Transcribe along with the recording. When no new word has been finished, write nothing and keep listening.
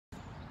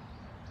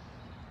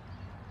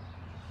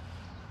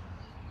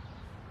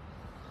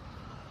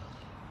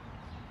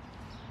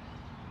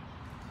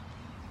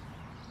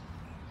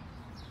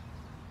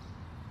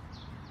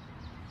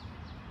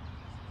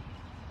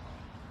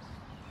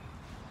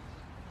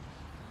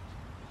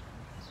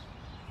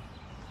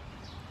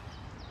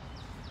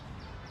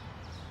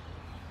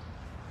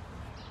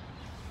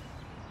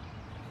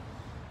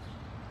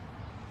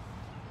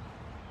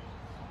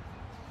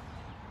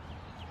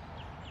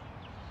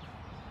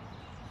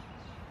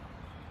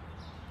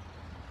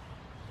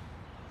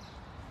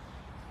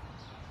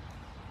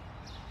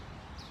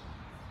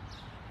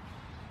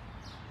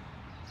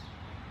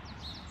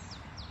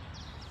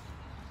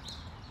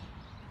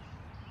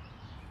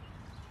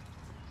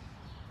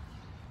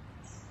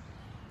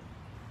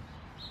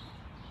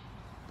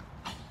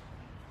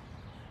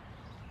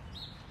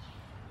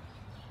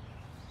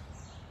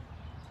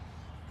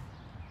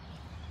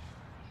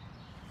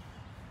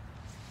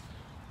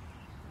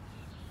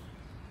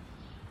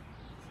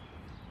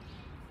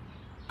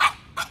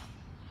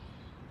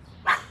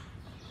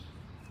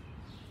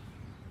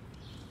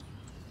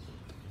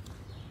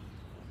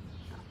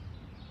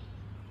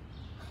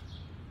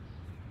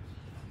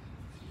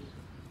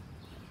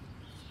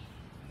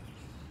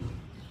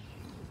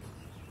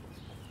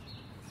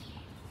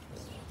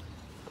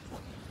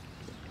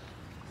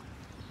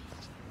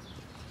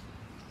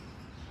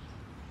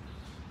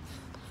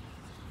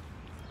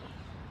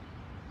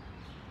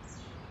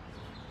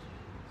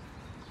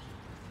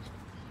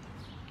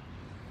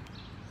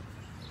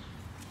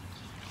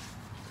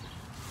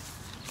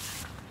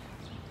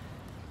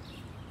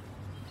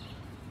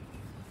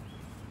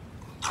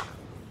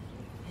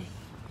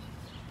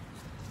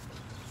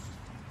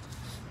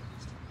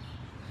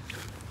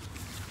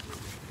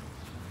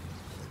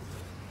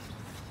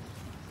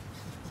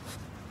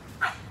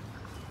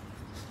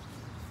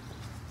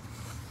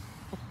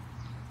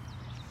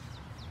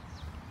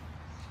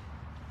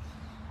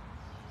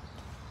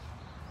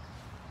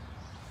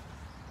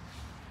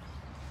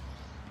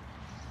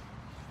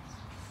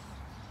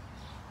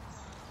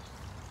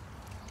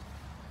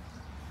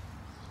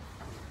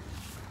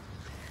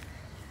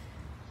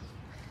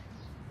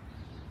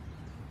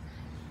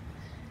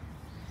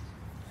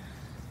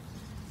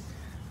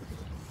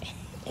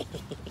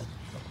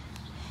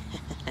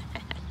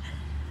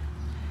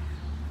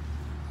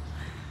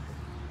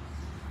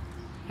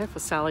Careful,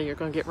 Sally, you're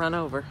going to get run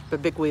over by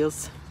big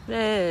wheels.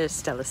 There's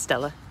Stella,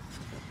 Stella.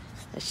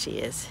 There she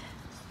is.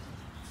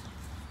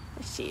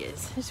 There she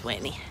is. There's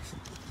Winnie.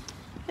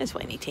 There's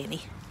Winnie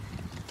Tinny.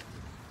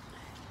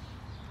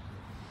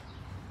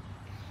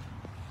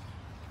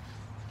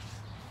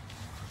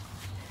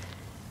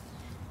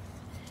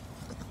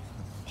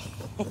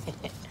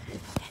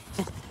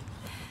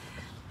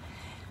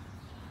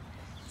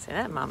 See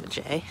that, Mama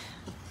J?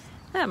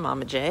 That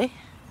Mama J.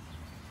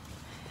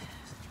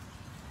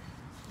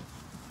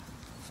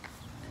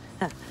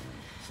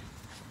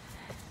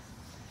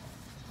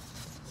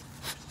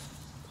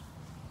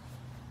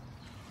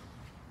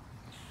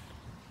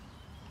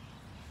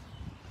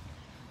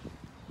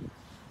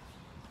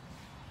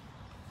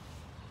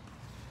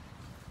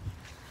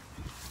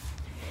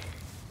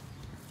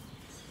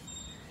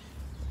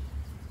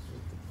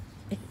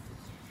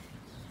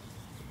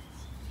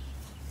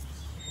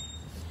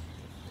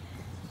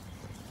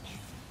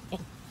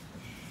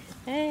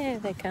 There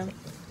they come.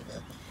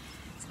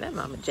 So that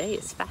Mama J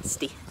is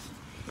fasty.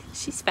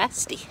 She's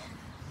fasty.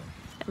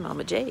 That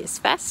Mama J is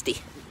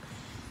fasty.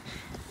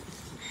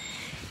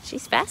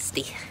 She's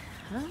fasty.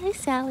 Hi,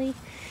 Sally.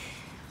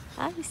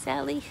 Hi,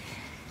 Sally.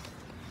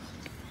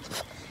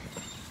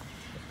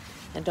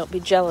 And don't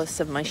be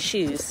jealous of my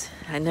shoes.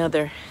 I know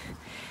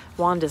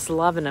Wanda's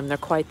loving them. They're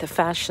quite the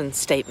fashion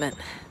statement.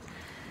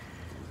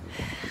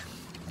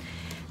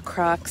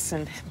 Crocs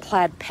and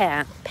plaid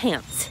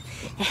pants.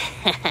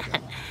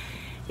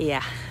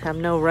 Yeah,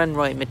 I'm no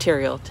runway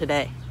material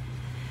today.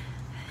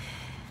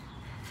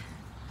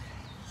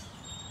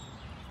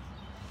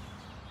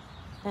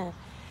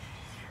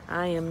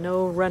 I am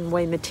no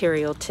runway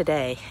material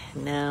today.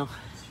 No.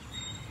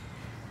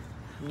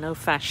 I'm no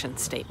fashion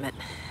statement.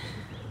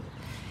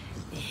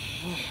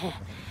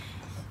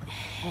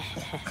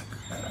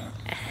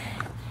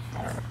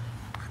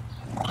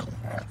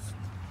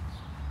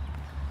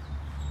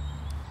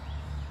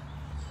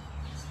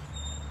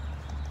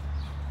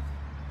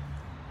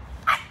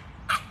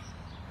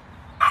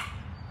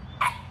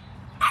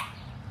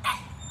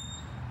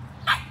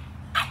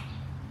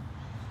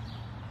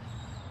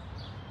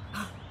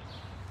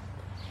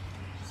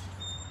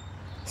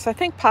 So I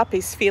think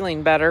Poppy's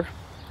feeling better.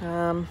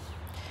 Could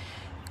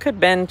have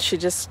been she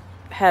just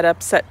had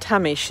upset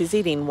tummy. She's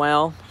eating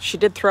well. She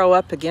did throw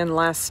up again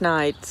last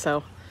night,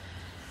 so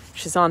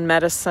she's on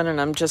medicine,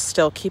 and I'm just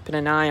still keeping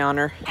an eye on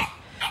her.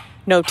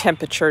 No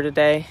temperature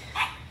today.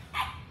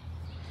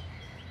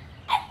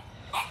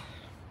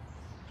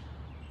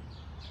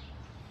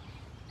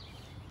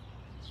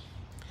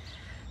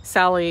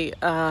 Sally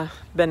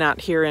been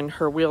out here in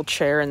her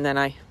wheelchair, and then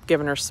I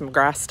given her some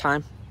grass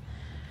time.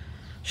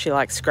 She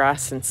likes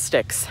grass and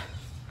sticks.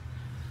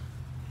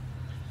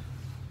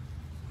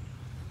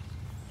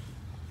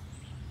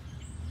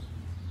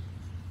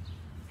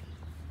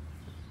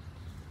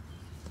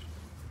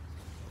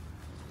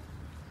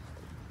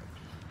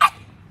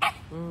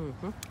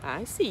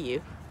 I see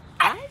you.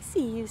 I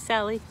see you,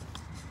 Sally.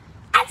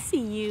 I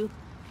see you.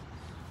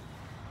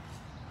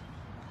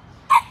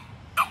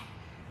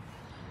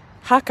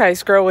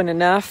 Hawkeye's growing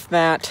enough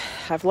that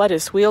I've let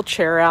his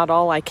wheelchair out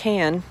all I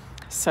can.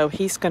 So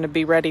he's going to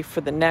be ready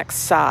for the next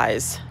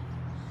size.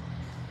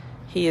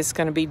 He is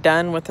going to be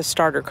done with the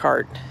starter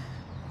cart.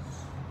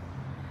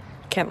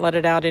 Can't let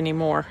it out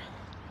anymore.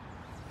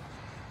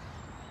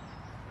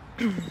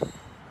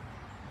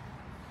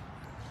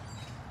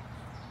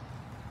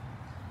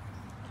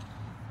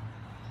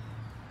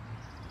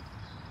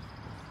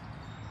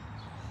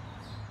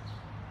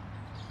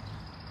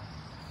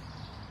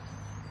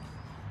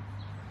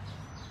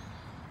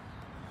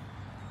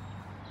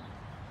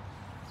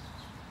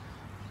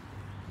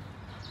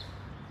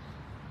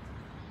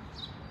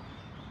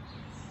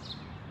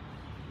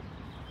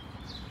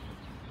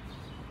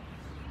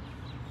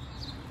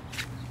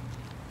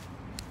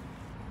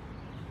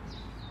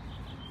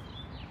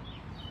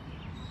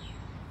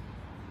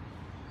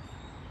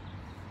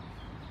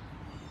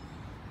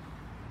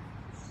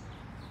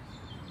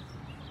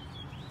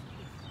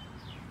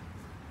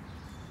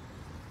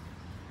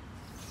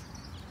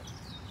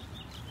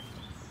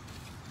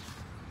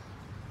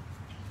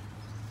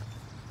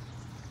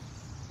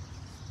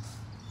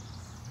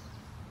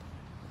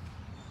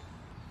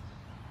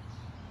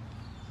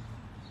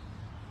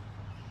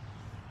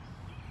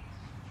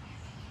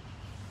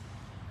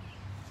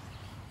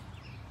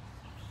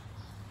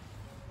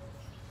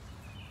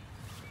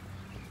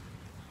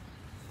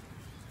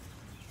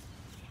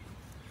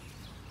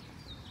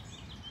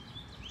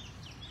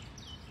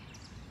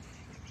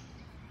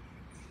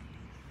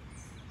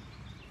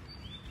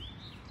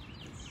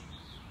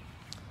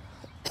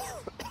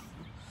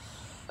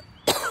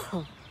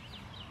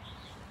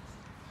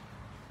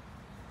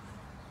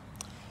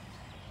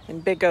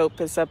 And Big Ope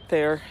is up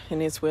there in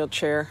his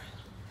wheelchair.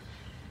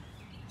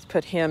 Let's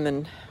put him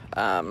and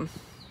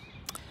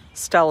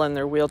Stella in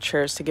their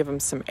wheelchairs to give them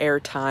some air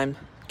time,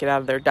 get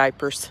out of their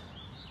diapers.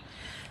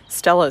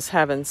 Stella's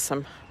having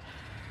some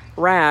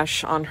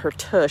rash on her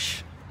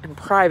tush and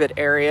private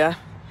area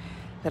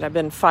that I've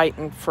been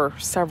fighting for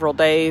several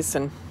days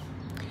and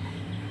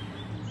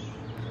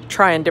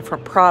trying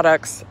different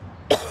products,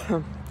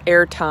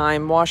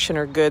 airtime, washing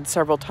her good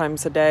several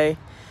times a day.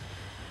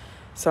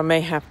 So I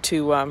may have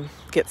to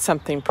get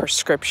something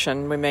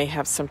prescription. We may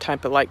have some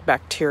type of like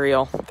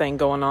bacterial thing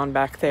going on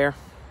back there.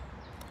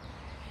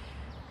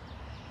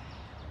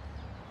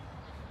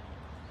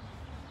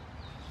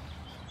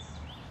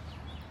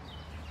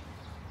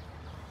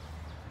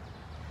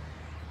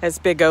 As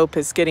Big Ope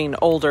is getting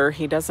older,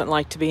 he doesn't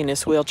like to be in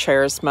his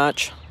wheelchair as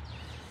much.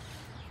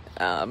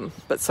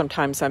 But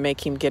sometimes I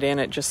make him get in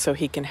it just so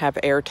he can have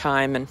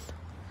airtime and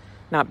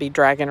not be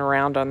dragging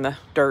around on the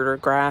dirt or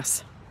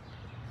grass.